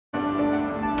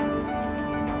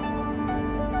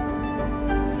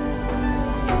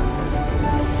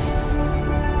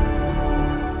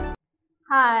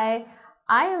Hi,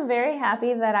 I am very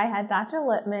happy that I had Dr.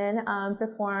 Lipman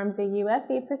perform the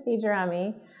UFE procedure on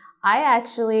me. I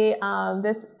actually,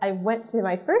 I went to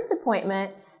my first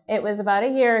appointment, it was about a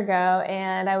year ago,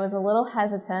 and I was a little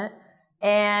hesitant.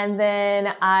 And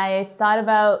then I thought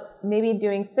about maybe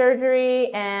doing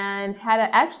surgery and had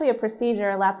actually a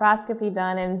procedure, a laparoscopy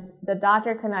done, and the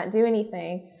doctor could not do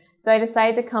anything. So I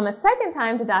decided to come a second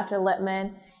time to Dr.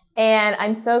 Lipman, and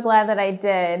I'm so glad that I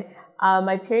did.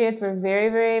 My periods were very,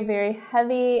 very, very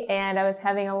heavy, and I was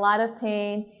having a lot of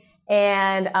pain,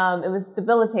 and it was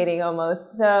debilitating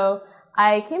almost. So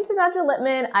I came to Dr.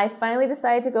 Lipman. I finally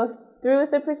decided to go through with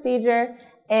the procedure,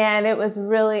 and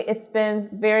it's been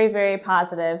very, very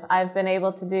positive. I've been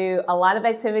able to do a lot of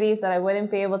activities that I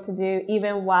wouldn't be able to do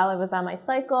even while I was on my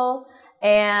cycle,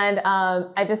 and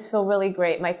I just feel really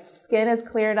great. My skin has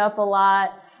cleared up a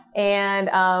lot, and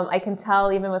I can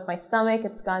tell even with my stomach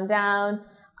it's gone down.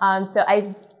 So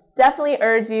I definitely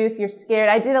urge you, if you're scared.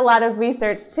 I did a lot of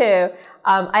research too.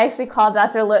 I actually called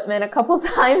Dr. Lipman a couple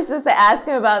times just to ask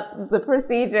him about the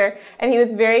procedure, and he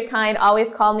was very kind,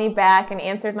 always called me back and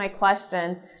answered my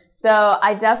questions. So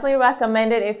I definitely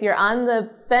recommend it. If you're on the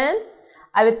fence,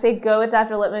 I would say go with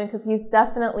Dr. Lipman because he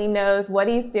definitely knows what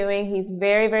he's doing. He's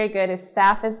very, very good. His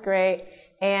staff is great,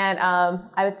 and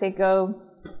I would say go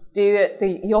do it so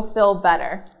you'll feel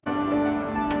better.